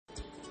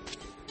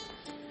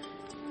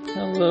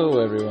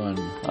Hello everyone.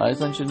 I just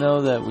want you to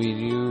know that we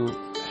do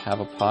have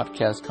a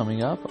podcast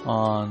coming up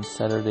on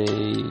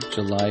Saturday,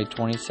 July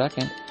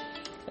 22nd,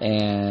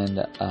 and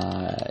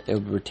it will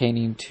be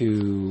pertaining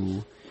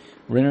to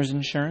renter's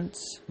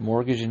insurance,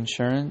 mortgage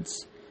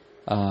insurance,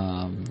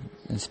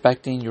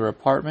 inspecting your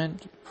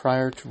apartment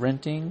prior to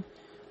renting,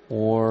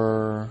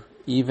 or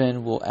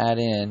even we'll add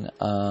in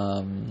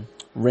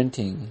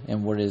renting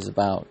and what it is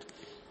about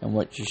and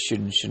what you should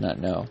and should not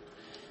know.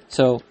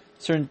 So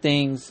certain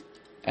things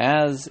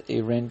as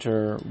a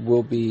renter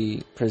will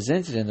be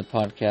presented in the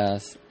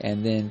podcast,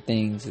 and then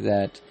things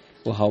that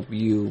will help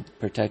you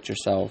protect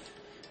yourself,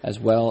 as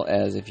well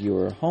as if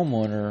you're a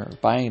homeowner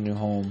buying a new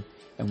home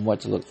and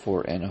what to look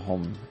for in a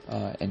home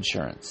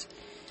insurance.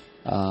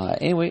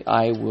 Anyway,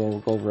 I will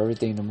go over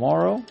everything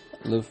tomorrow.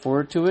 Look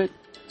forward to it.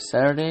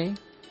 Saturday,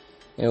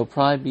 it'll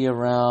probably be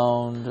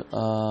around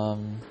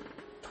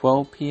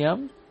 12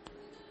 p.m.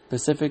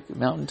 Pacific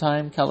Mountain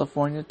Time,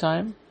 California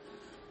time.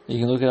 You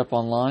can look it up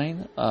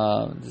online.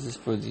 This is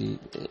for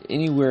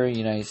anywhere in the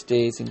United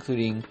States,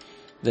 including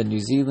the New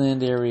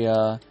Zealand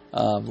area.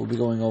 We'll be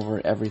going over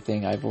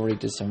everything. I've already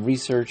did some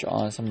research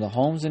on some of the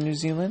homes in New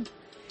Zealand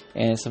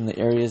and some of the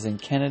areas in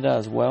Canada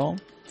as well.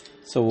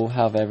 So we'll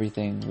have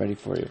everything ready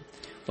for you.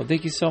 Well,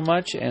 thank you so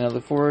much, and I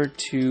look forward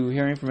to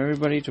hearing from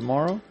everybody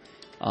tomorrow.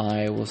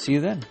 I will see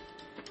you then.